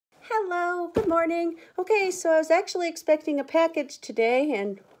good morning. Okay, so I was actually expecting a package today,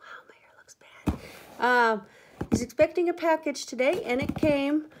 and wow, my hair looks bad. I was expecting a package today, and it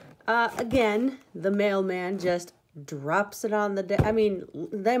came. Again, the mailman just drops it on the desk. I mean,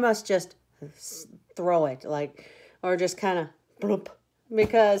 they must just throw it, like, or just kind of bloop.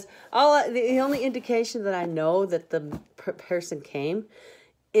 Because the only indication that I know that the person came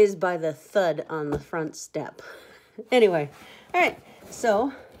is by the thud on the front step. Anyway, all right,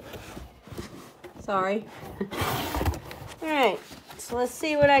 so, sorry. All right, so let's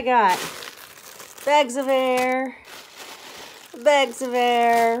see what I got. Bags of air, bags of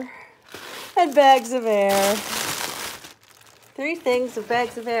air, and bags of air. 3 things of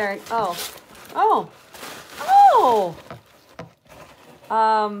bags of air.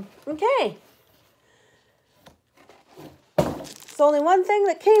 Okay. It's only one thing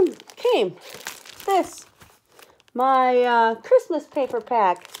that came. This. My Christmas paper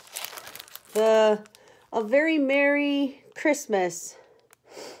pack. A Very Merry Christmas.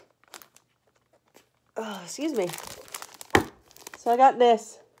 Oh, excuse me. So I got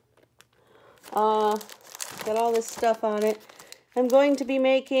this. Got all this stuff on it. I'm going to be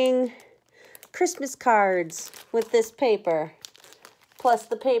making Christmas cards with this paper. Plus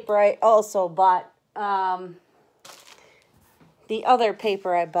the paper I also bought. The other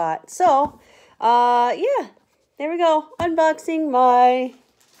paper I bought. So, yeah. There we go. Unboxing my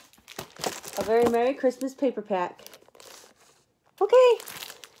A Very Merry Christmas paper pack. Okay.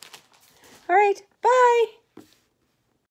 All right. Bye.